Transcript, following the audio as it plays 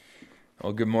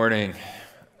Well, good morning.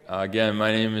 Again,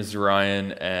 my name is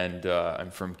Ryan, and I'm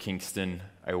from Kingston.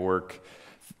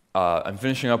 I'm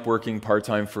finishing up working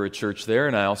part-time for a church there,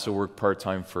 and I also work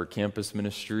part-time for a campus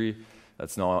ministry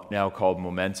that's now called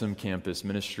Momentum Campus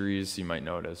Ministries. You might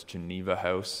know it as Geneva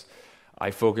House.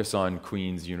 I focus on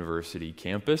Queen's University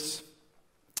campus.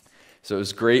 So it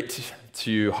was great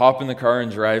to hop in the car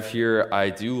and drive here. I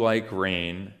do like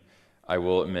rain, I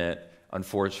will admit.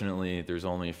 Unfortunately, there's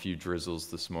only a few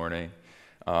drizzles this morning.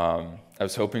 I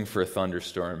was hoping for a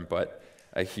thunderstorm, but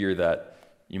I hear that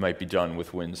you might be done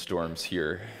with windstorms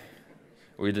here.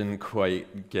 We didn't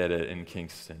quite get it in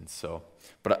Kingston,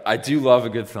 but I do love a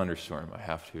good thunderstorm, I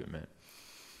have to admit.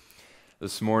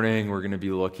 This morning, we're going to be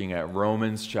looking at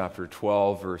Romans chapter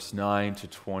 12, verse 9 to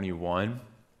 21,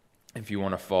 if you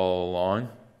want to follow along.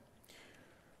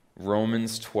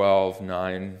 Romans 12,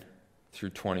 9 through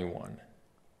 21.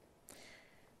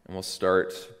 And we'll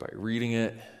start by reading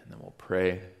it, and then we'll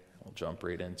pray, and we'll jump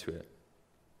right into it.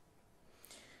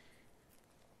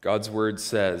 God's word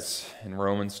says in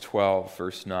Romans 12,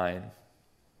 verse 9,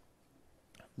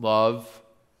 "Love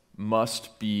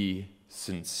must be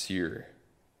sincere.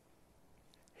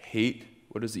 Hate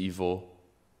what is evil,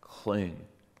 cling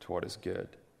to what is good.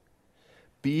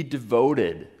 Be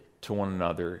devoted to one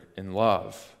another in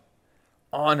love.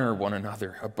 Honor one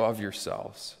another above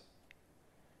yourselves.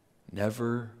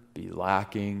 Never be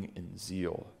lacking in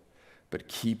zeal, but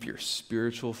keep your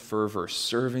spiritual fervor,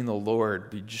 serving the Lord.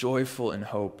 Be joyful in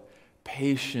hope,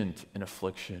 patient in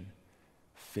affliction,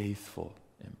 faithful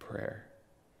in prayer.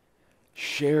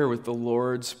 Share with the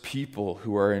Lord's people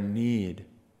who are in need.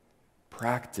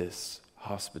 Practice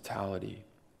hospitality.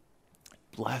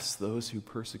 Bless those who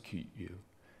persecute you.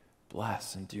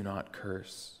 Bless and do not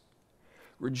curse.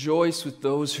 Rejoice with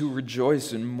those who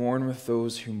rejoice and mourn with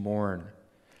those who mourn.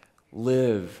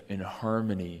 Live in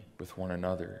harmony with one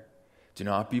another. Do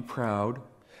not be proud,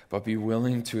 but be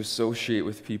willing to associate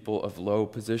with people of low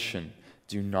position.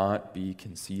 Do not be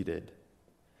conceited.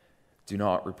 Do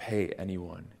not repay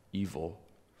anyone evil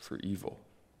for evil.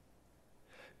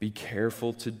 Be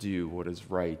careful to do what is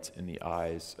right in the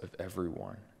eyes of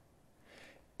everyone.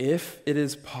 If it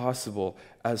is possible,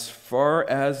 as far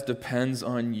as depends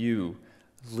on you,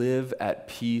 live at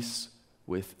peace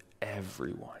with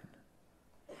everyone.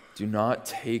 Do not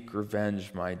take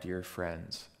revenge, my dear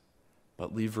friends,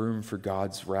 but leave room for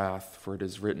God's wrath, for it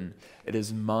is written, 'It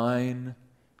is mine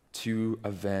to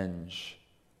avenge.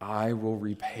 I will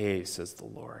repay,' says the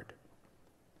Lord.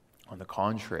 On the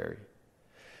contrary,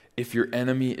 if your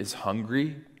enemy is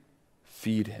hungry,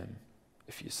 feed him.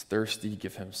 If he is thirsty,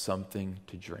 give him something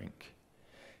to drink.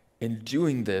 In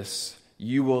doing this,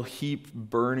 you will heap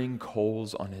burning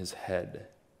coals on his head.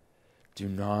 Do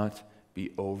not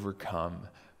be overcome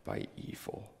by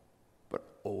evil, but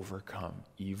overcome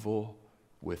evil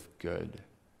with good."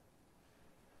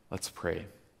 Let's pray.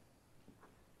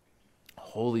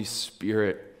 Holy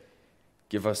Spirit,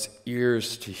 give us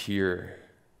ears to hear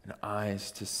and eyes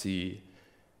to see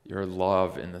your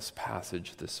love in this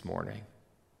passage this morning.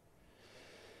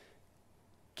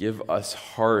 Give us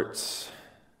hearts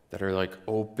that are like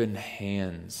open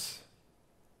hands,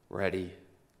 ready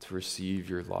to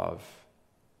receive your love.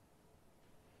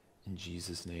 In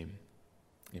Jesus' name,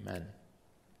 amen.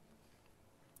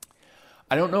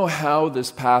 I don't know how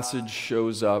this passage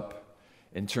shows up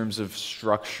in terms of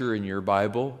structure in your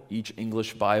Bible. Each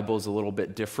English Bible is a little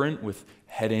bit different with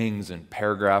headings and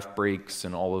paragraph breaks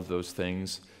and all of those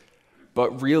things.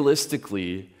 But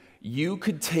realistically, you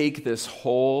could take this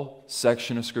whole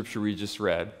section of Scripture we just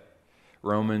read,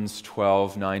 Romans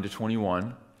 12, 9 to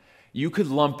 21, you could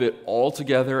lump it all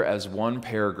together as one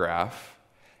paragraph,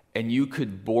 and you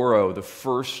could borrow the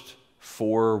first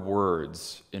 4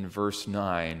 words in verse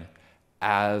 9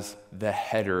 as the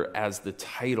header, as the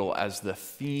title, as the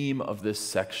theme of this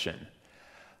section.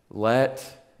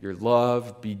 Let your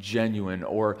love be genuine,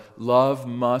 or love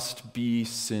must be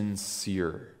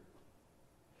sincere.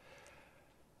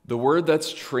 The word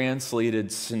that's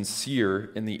translated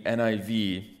sincere in the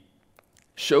NIV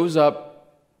shows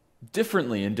up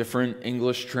differently in different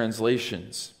English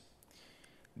translations.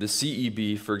 The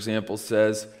CEB, for example,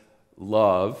 says,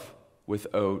 "love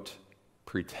without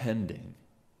pretending."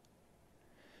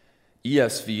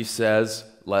 ESV says,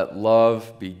 "let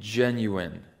love be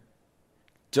genuine."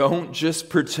 Don't just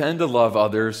pretend to love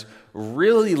others,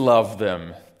 really love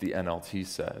them, the NLT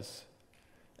says.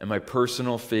 And my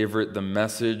personal favorite, the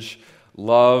Message,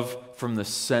 "love from the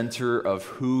center of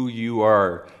who you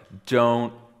are.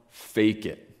 Don't fake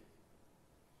it."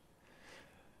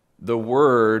 The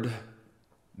word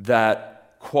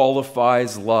that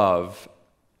qualifies love,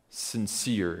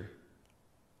 sincere,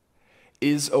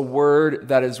 is a word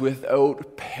that is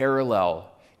without parallel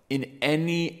in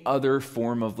any other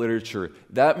form of literature.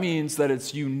 That means that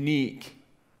it's unique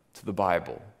to the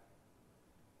Bible.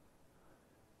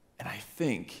 And I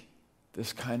think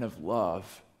this kind of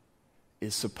love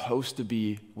is supposed to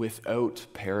be without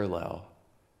parallel.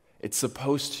 It's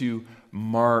supposed to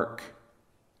mark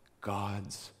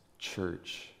God's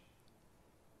church.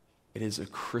 It is a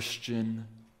Christian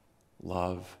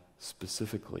love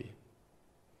specifically.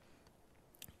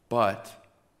 But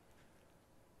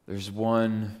there's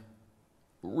one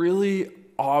really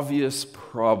obvious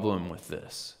problem with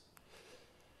this.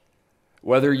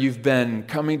 Whether you've been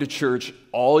coming to church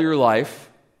all your life,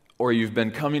 or you've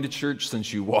been coming to church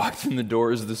since you walked in the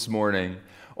doors this morning,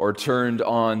 or turned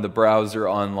on the browser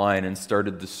online and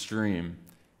started the stream,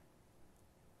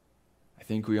 I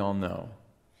think we all know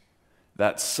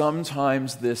that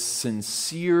sometimes this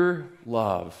sincere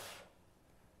love,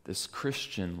 this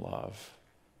Christian love,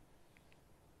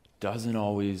 doesn't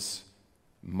always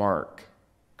mark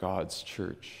God's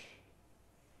church.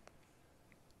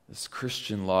 This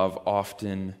Christian love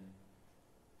often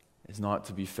is not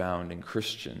to be found in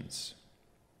Christians.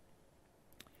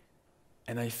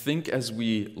 And I think as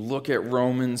we look at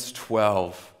Romans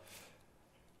 12,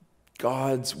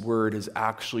 God's word is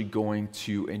actually going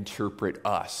to interpret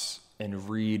us and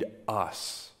read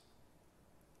us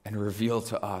and reveal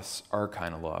to us our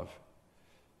kind of love.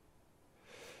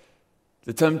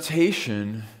 The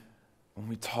temptation when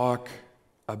we talk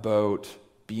about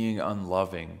being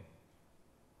unloving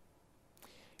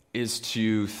is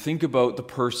to think about the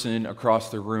person across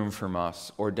the room from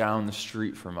us or down the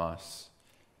street from us.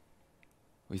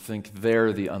 We think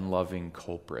they're the unloving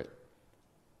culprit.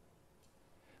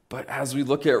 But as we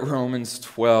look at Romans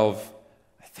 12,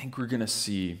 I think we're going to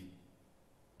see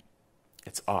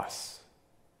it's us,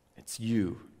 it's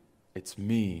you, it's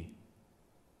me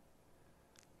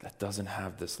that doesn't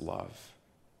have this love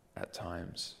at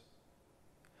times.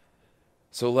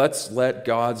 So let's let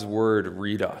God's word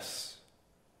read us.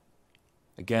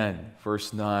 Again,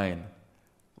 verse 9,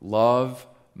 love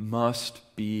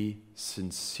must be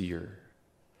sincere.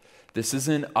 This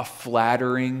isn't a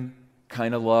flattering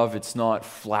kind of love. It's not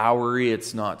flowery.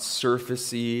 It's not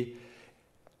surfacey.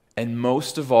 And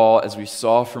most of all, as we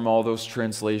saw from all those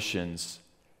translations,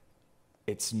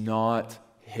 it's not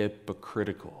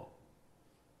hypocritical.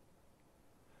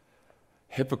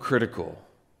 Hypocritical.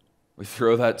 We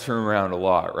throw that term around a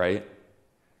lot, right?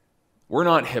 We're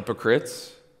not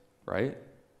hypocrites, right?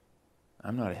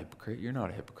 I'm not a hypocrite. You're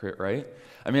not a hypocrite, right?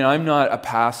 I mean, I'm not a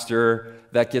pastor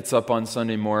that gets up on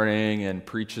Sunday morning and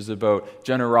preaches about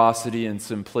generosity and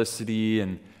simplicity,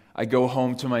 and I go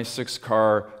home to my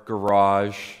 6-car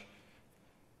garage.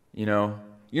 You know,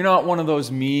 you're not one of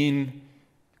those mean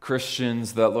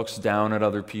Christians that looks down at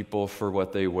other people for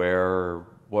what they wear or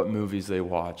what movies they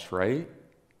watch, right?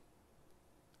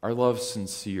 Our love's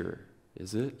sincere,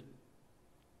 is it?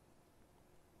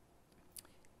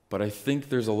 But I think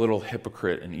there's a little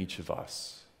hypocrite in each of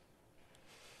us.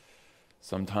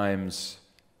 Sometimes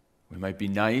we might be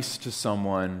nice to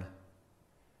someone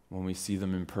when we see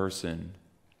them in person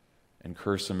and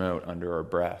curse them out under our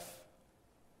breath.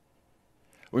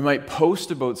 We might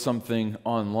post about something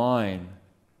online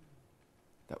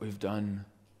that we've done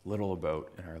little about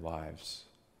in our lives.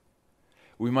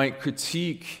 We might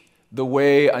critique the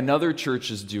way another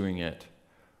church is doing it,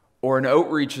 or an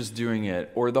outreach is doing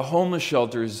it, or the homeless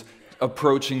shelter's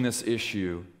approaching this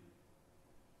issue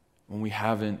when we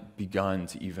haven't begun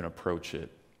to even approach it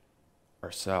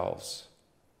ourselves.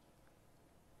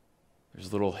 There's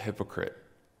a little hypocrite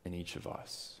in each of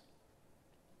us.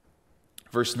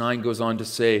 Verse 9 goes on to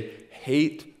say,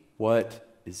 hate what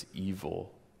is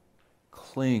evil,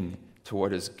 cling to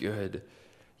what is good,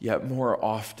 yet more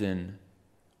often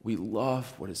we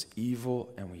love what is evil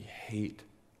and we hate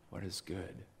what is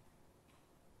good.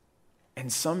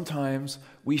 And sometimes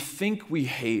we think we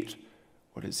hate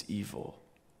what is evil.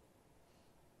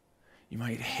 You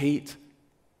might hate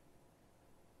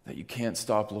that you can't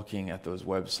stop looking at those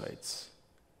websites,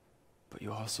 but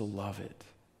you also love it.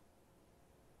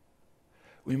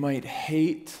 We might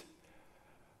hate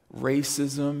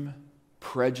racism,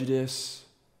 prejudice,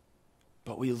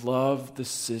 but we love the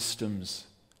systems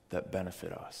that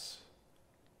benefit us.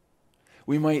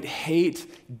 We might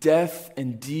hate death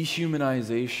and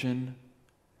dehumanization,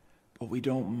 but we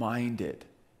don't mind it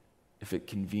if it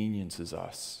conveniences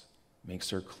us,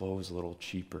 makes our clothes a little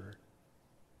cheaper.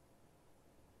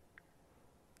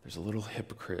 There's a little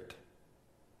hypocrite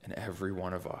in every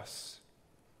one of us.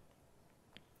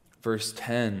 Verse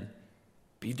 10,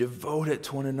 be devoted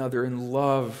to one another in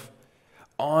love.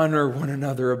 Honor one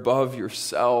another above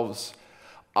yourselves.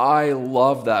 I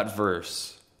love that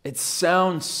verse. It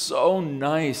sounds so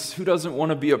nice. Who doesn't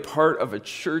want to be a part of a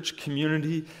church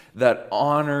community that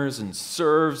honors and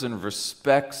serves and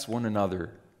respects one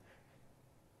another?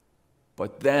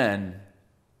 But then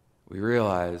we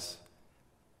realize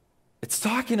it's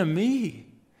talking to me.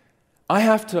 I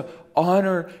have to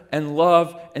honor and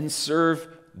love and serve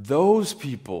those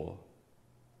people.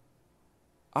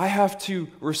 I have to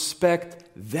respect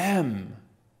them.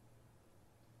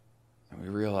 And we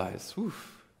realize,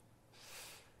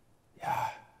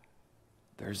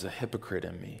 there's a hypocrite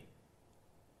in me.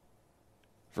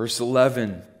 Verse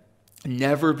 11,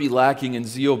 never be lacking in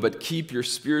zeal, but keep your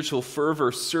spiritual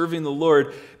fervor, serving the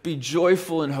Lord. Be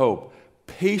joyful in hope,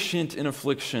 patient in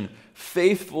affliction,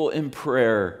 faithful in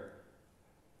prayer.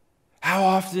 How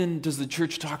often does the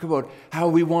church talk about how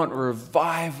we want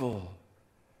revival?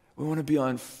 We want to be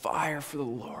on fire for the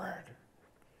Lord.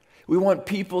 We want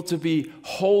people to be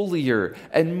holier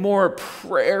and more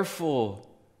prayerful.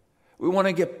 We want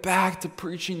to get back to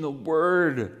preaching the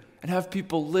word and have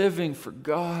people living for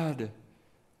God.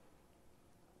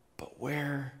 But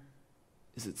where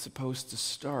is it supposed to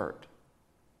start?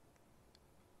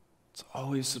 It's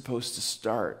always supposed to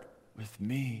start with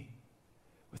me,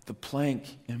 with the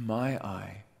plank in my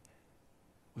eye,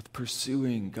 with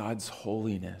pursuing God's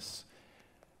holiness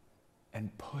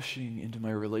and pushing into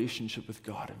my relationship with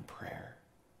God in prayer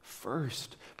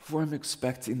first, before I'm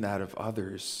expecting that of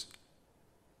others.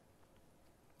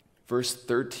 Verse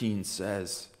 13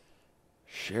 says,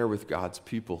 share with God's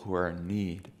people who are in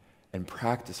need and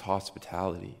practice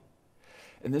hospitality.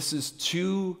 And this is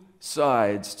two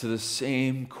sides to the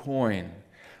same coin.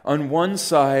 On one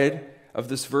side of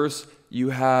this verse, you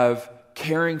have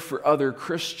caring for other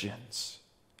Christians,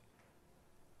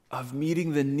 of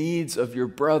meeting the needs of your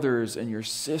brothers and your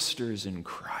sisters in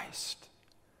Christ.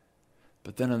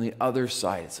 But then on the other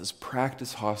side, it says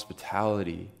practice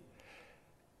hospitality.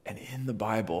 And in the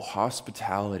Bible,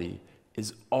 hospitality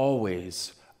is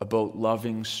always about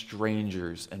loving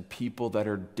strangers and people that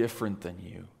are different than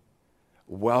you,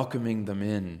 welcoming them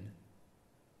in.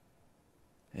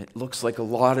 It looks like a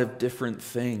lot of different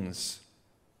things.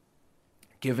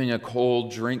 Giving a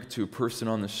cold drink to a person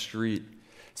on the street,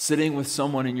 sitting with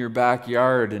someone in your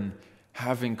backyard and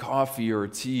having coffee or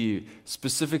tea,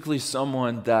 specifically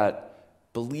someone that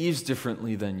believes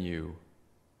differently than you,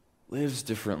 lives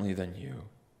differently than you,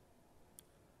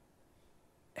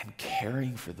 and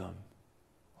caring for them,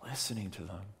 listening to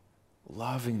them,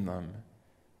 loving them.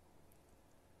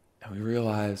 And we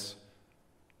realize,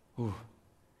 I'm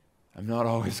not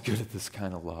always good at this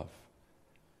kind of love.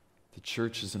 The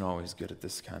church isn't always good at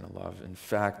this kind of love. In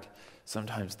fact,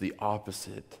 sometimes the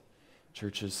opposite.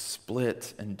 Churches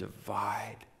split and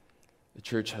divide. The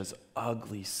church has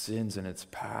ugly sins in its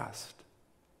past.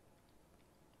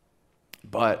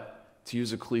 But, to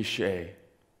use a cliche,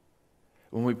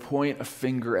 when we point a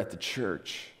finger at the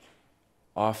church,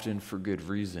 often for good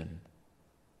reason,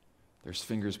 there's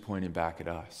fingers pointing back at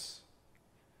us.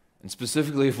 And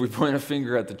specifically, if we point a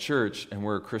finger at the church and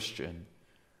we're a Christian,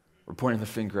 we're pointing the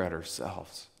finger at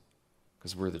ourselves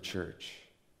because we're the church.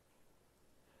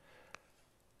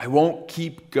 I won't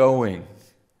keep going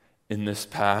in this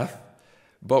path,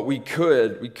 but we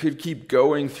could keep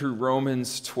going through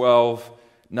Romans 12,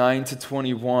 9 to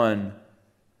 21,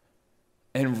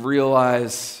 and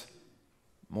realize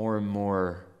more and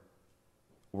more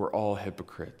we're all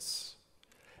hypocrites.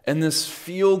 And this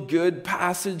feel-good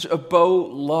passage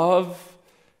about love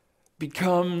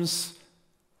becomes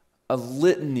a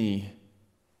litany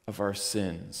of our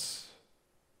sins.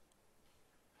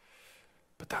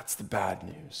 But that's the bad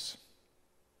news.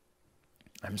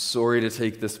 I'm sorry to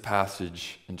take this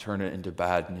passage and turn it into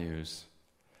bad news.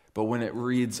 But when it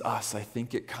reads us, I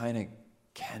think it kind of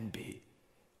can be.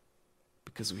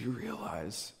 Because we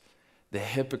realize the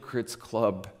hypocrites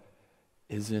club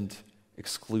isn't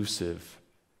exclusive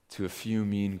to a few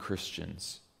mean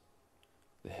Christians.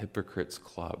 The hypocrites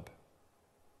club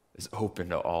is open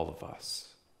to all of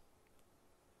us.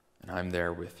 And I'm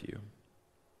there with you.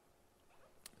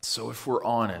 So if we're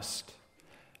honest,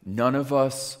 none of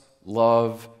us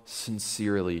love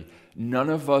sincerely. None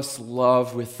of us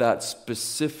love with that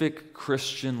specific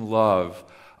Christian love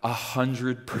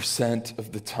 100%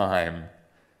 of the time.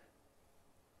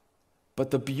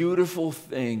 But the beautiful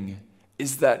thing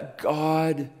is that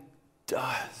God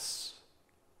does.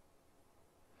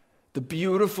 The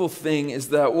beautiful thing is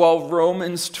that while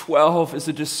Romans 12 is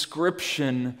a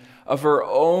description of our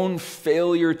own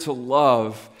failure to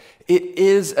love, it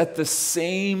is at the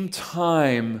same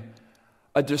time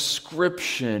a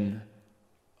description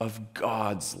of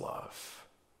God's love.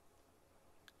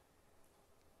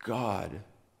 God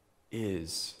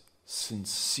is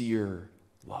sincere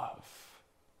love.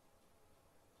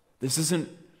 This isn't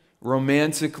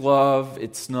romantic love.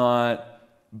 It's not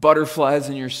butterflies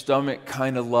in your stomach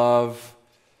kind of love.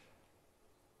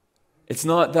 It's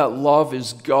not that love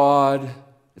is God.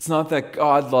 It's not that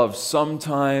God loves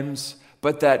sometimes,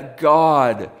 but that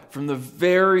God, from the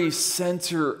very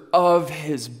center of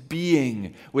his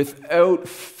being, without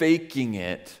faking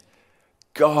it,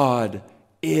 God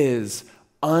is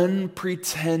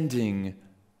unpretending,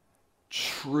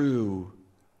 true,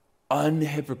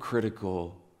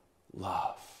 unhypocritical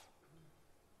love.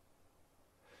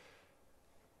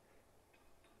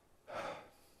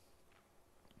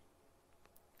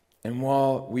 And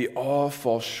while we all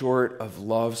fall short of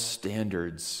love's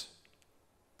standards,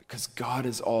 because God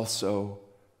is also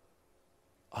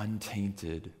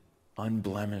untainted,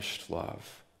 unblemished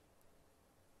love,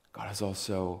 God is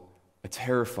also a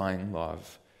terrifying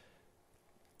love.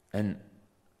 And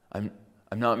I'm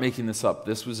not making this up.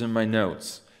 This was in my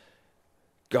notes.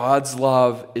 God's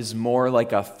love is more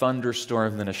like a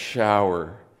thunderstorm than a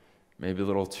shower. Maybe a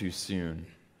little too soon.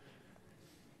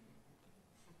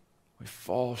 We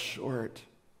fall short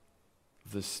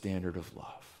of the standard of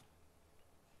love.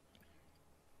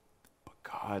 But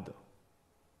God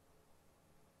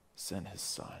sent his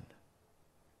Son.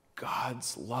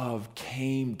 God's love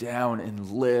came down and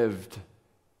lived.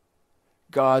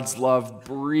 God's love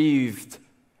breathed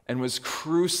and was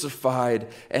crucified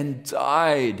and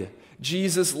died.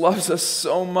 Jesus loves us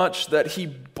so much that he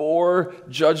bore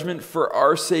judgment for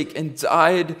our sake and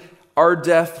died our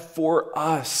death for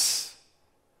us.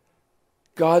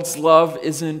 God's love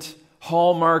isn't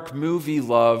Hallmark movie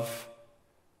love.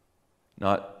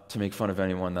 Not to make fun of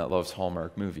anyone that loves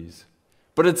Hallmark movies.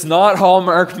 But it's not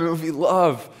Hallmark movie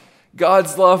love.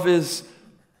 God's love is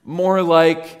more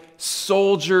like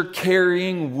soldier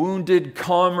carrying wounded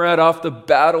comrade off the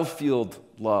battlefield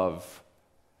love.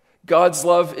 God's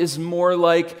love is more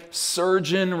like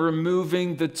surgeon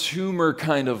removing the tumor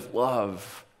kind of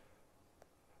love.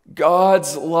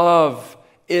 God's love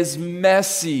is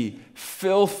messy,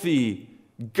 filthy,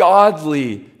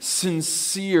 godly,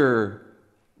 sincere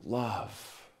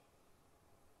love.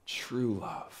 True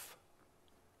love.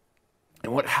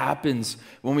 And what happens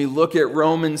when we look at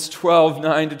Romans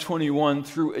 12:9-21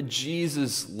 through a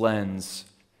Jesus lens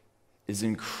is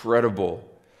incredible.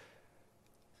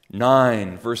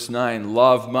 Verse 9,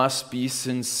 love must be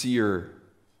sincere.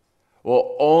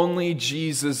 Well, only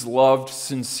Jesus loved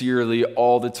sincerely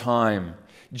all the time.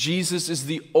 Jesus is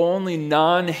the only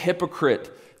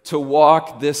non-hypocrite to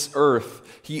walk this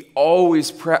earth. He always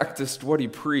practiced what he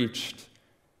preached.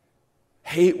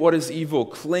 Hate what is evil,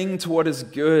 cling to what is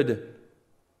good.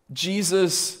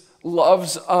 Jesus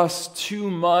loves us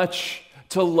too much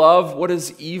to love what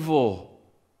is evil.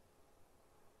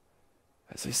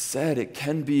 As I said, it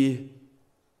can be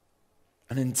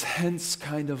an intense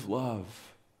kind of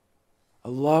love, a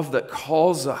love that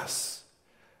calls us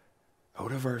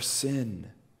out of our sin.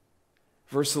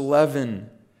 Verse 11,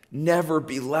 never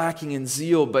be lacking in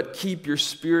zeal, but keep your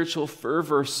spiritual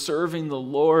fervor serving the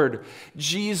Lord.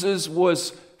 Jesus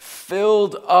was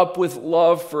filled up with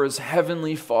love for his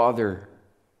heavenly Father.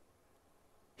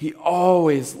 He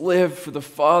always lived for the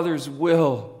Father's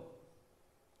will.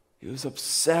 He was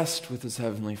obsessed with his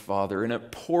heavenly Father, and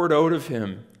it poured out of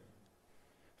him.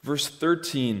 Verse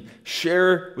 13,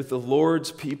 share with the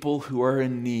Lord's people who are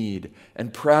in need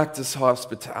and practice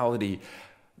hospitality.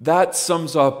 That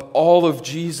sums up all of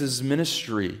Jesus'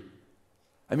 ministry.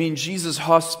 I mean, Jesus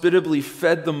hospitably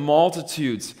fed the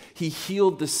multitudes. He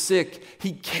healed the sick.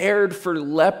 He cared for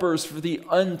lepers, for the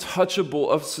untouchable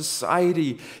of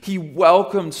society. He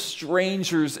welcomed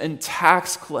strangers and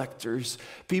tax collectors,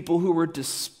 people who were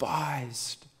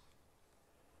despised.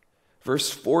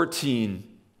 Verse 14,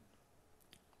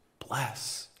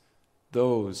 bless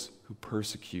those who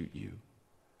persecute you.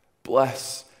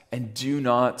 Bless and do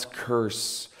not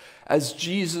curse. As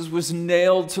Jesus was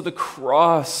nailed to the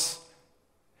cross,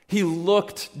 he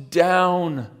looked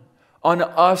down on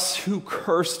us who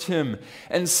cursed him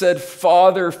and said,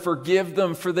 Father, forgive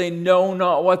them, for they know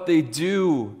not what they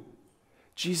do.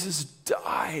 Jesus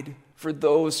died for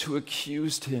those who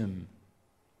accused him.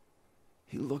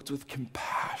 He looked with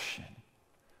compassion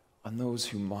on those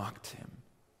who mocked him.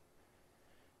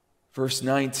 Verse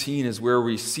 19 is where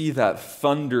we see that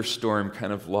thunderstorm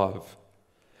kind of love.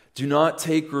 Do not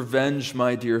take revenge,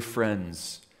 my dear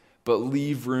friends, but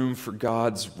leave room for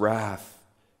God's wrath.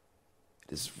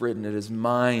 It is written, it is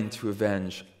mine to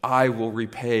avenge. I will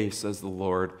repay, says the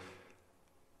Lord.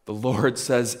 The Lord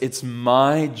says, it's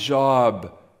my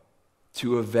job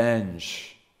to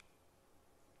avenge,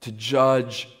 to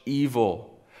judge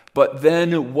evil. But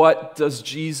then what does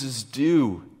Jesus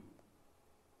do?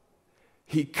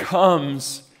 He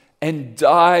comes and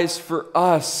dies for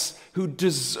us who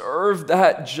deserve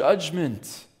that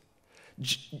judgment.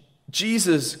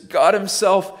 Jesus, God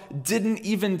himself, didn't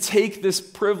even take this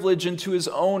privilege into his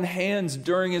own hands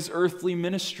during his earthly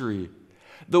ministry.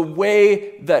 The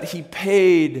way that he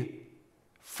paid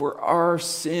for our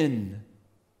sin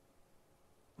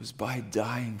was by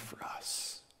dying for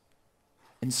us.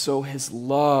 And so his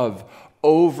love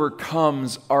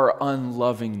overcomes our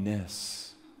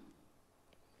unlovingness.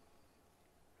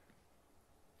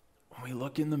 When we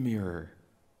look in the mirror,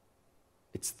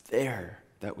 it's there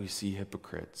that we see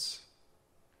hypocrites.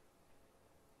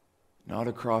 Not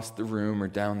across the room or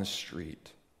down the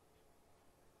street.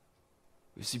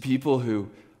 We see people who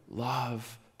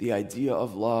love the idea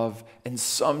of love and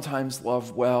sometimes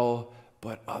love well,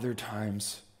 but other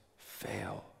times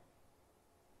fail.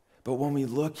 But when we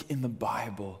look in the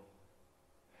Bible,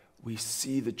 we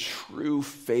see the true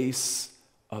face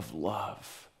of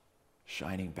love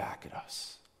shining back at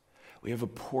us. We have a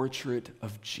portrait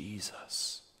of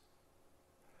Jesus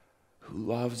who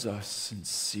loves us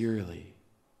sincerely,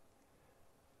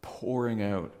 pouring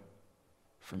out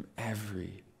from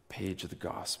every page of the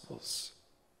Gospels.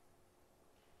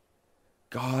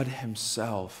 God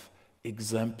himself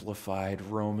exemplified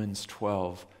Romans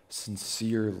 12,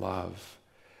 sincere love.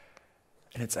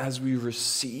 And it's as we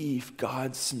receive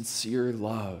God's sincere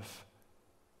love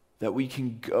that we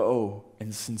can go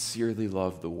and sincerely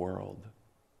love the world.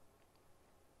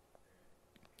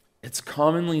 It's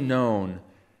commonly known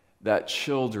that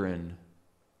children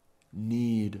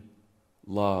need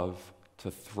love to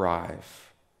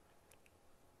thrive.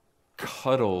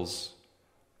 Cuddles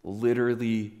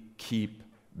literally keep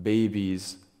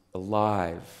babies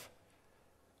alive.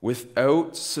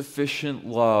 Without sufficient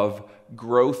love,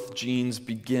 growth genes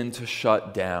begin to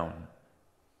shut down.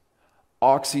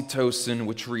 Oxytocin,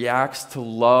 which reacts to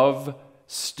love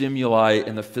stimuli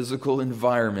in the physical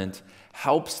environment,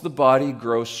 helps the body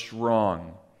grow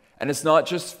strong. And it's not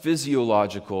just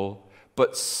physiological,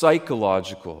 but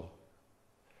psychological.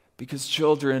 Because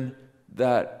children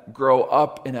that grow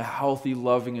up in a healthy,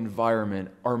 loving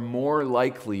environment are more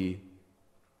likely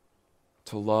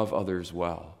to love others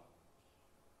well.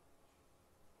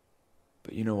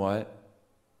 But you know what?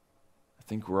 I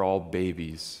think we're all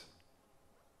babies.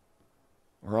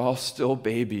 We're all still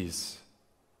babies.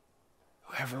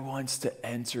 Whoever wants to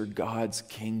enter God's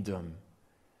kingdom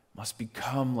must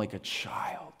become like a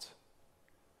child.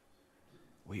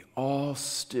 We all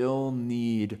still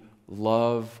need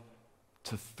love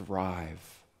to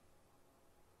thrive.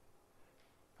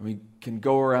 And we can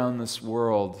go around this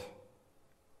world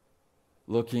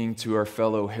looking to our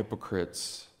fellow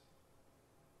hypocrites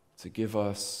to give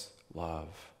us love.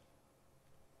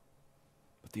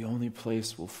 But the only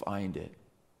place we'll find it,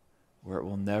 where it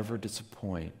will never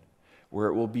disappoint, where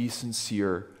it will be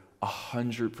sincere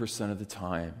 100% of the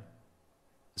time,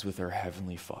 is with our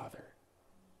Heavenly Father,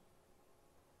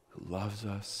 who loves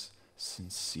us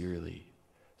sincerely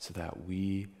so that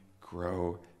we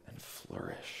grow and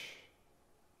flourish.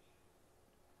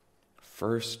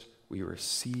 First, we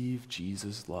receive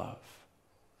Jesus' love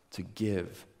to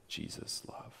give Jesus'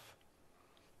 love.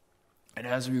 And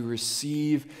as we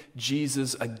receive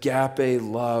Jesus' agape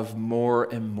love more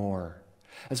and more,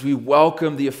 as we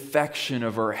welcome the affection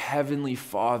of our Heavenly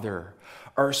Father,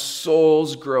 our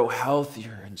souls grow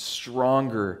healthier and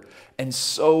stronger, and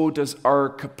so does our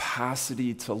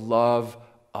capacity to love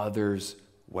others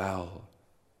well.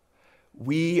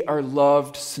 We are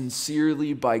loved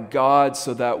sincerely by God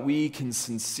so that we can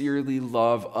sincerely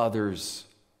love others.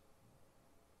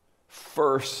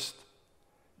 First,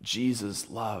 Jesus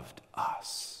loved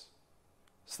us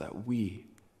so that we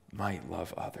might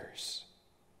love others.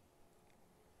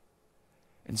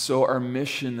 And so our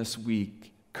mission this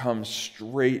week comes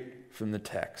straight from the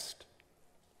text.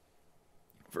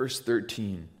 Verse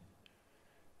 13,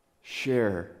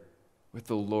 share with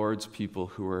the Lord's people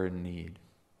who are in need.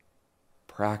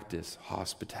 Practice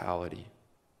hospitality.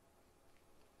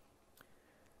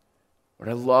 What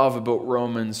I love about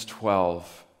Romans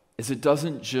 12 is it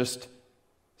doesn't just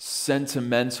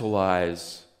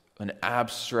sentimentalize an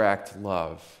abstract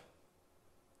love.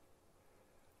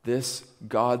 This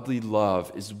godly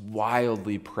love is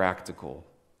wildly practical.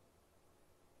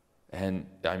 And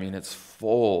it's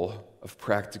full of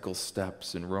practical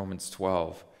steps in Romans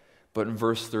 12. But in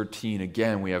verse 13,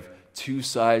 again, we have two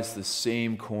sides of the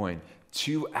same coin,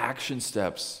 two action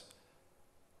steps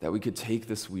that we could take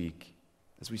this week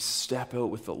as we step out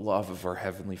with the love of our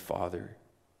Heavenly Father.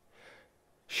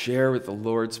 Share with the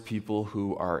Lord's people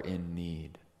who are in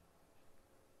need.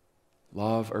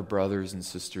 Love our brothers and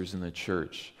sisters in the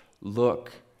church.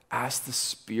 Look, ask the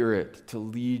Spirit to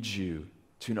lead you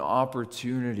to an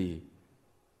opportunity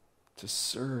to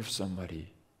serve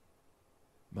somebody.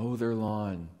 Mow their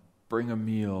lawn, bring a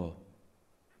meal,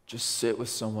 just sit with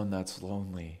someone that's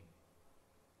lonely.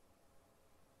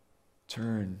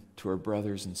 Turn to our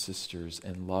brothers and sisters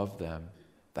and love them.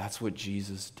 That's what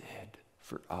Jesus did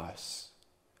for us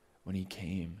when he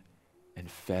came and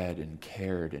fed and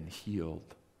cared and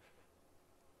healed.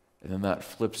 And then that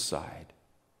flip side,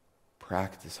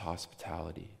 practice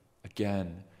hospitality.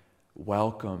 Again,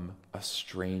 welcome a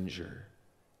stranger.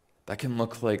 That can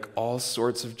look like all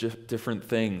sorts of different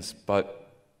things,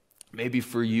 but maybe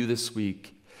for you this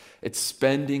week, it's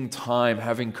spending time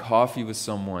having coffee with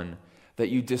someone that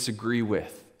you disagree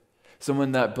with,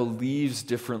 someone that believes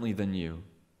differently than you,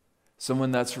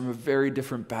 someone that's from a very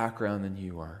different background than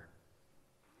you are.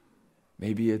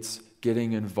 Maybe it's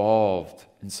getting involved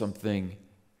in something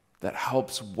that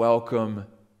helps welcome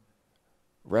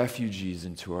refugees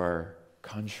into our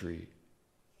country.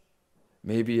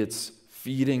 Maybe it's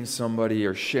feeding somebody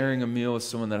or sharing a meal with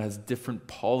someone that has different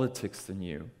politics than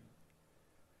you.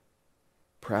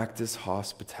 Practice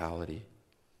hospitality.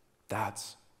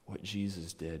 That's what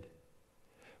Jesus did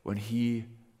when he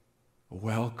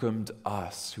welcomed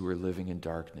us who were living in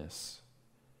darkness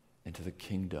into the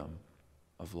kingdom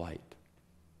of light.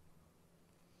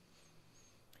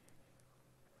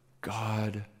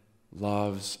 God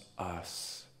loves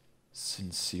us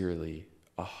sincerely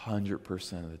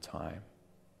 100% of the time.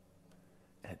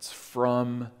 And it's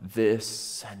from this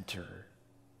center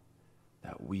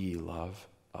that we love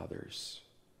others.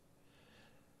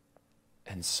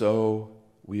 And so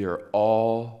we are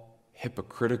all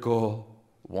hypocritical,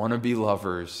 wannabe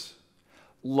lovers,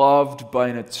 loved by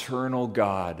an eternal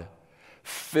God,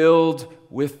 filled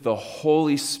with the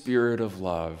Holy Spirit of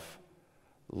love,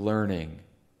 learning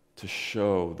to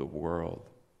show the world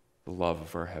the love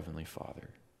of our Heavenly Father.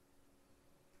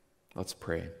 Let's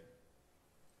pray.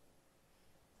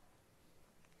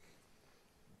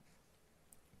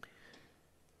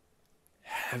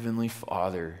 Heavenly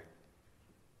Father,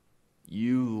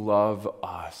 you love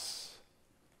us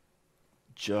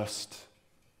just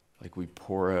like we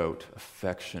pour out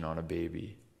affection on a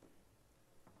baby.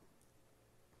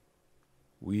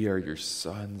 We are your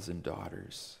sons and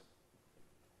daughters.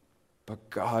 But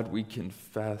God, we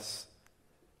confess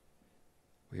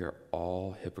we are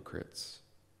all hypocrites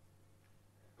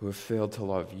who have failed to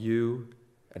love you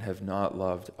and have not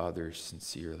loved others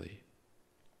sincerely.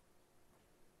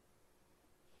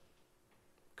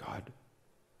 God,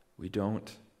 we don't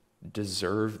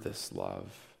deserve this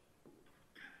love,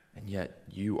 and yet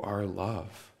you are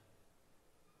love.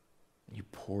 You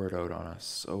pour it out on us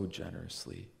so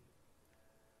generously.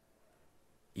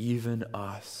 Even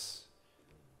us,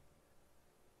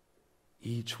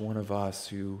 each one of us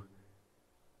who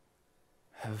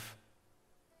have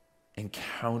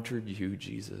encountered you,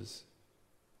 Jesus,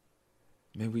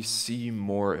 may we see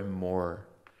more and more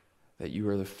that you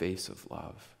are the face of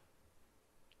love.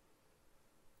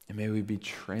 And may we be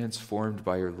transformed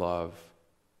by your love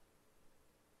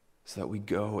so that we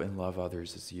go and love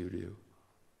others as you do.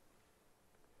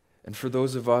 And for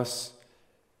those of us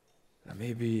that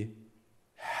maybe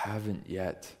haven't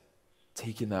yet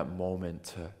taken that moment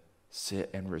to sit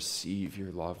and receive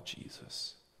your love,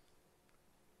 Jesus,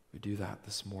 we do that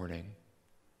this morning.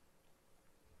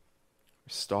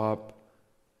 Stop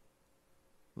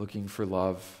looking for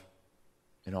love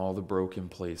in all the broken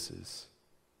places,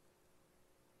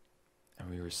 and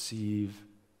we receive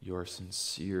your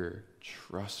sincere,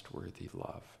 trustworthy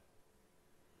love.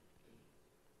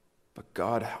 But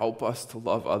God, help us to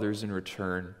love others in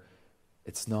return.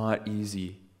 It's not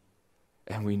easy,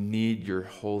 and we need your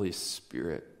Holy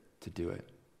Spirit to do it.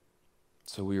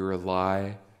 So we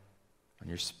rely on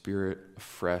your Spirit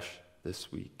afresh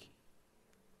this week.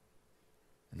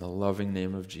 In the loving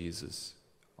name of Jesus,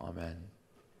 amen.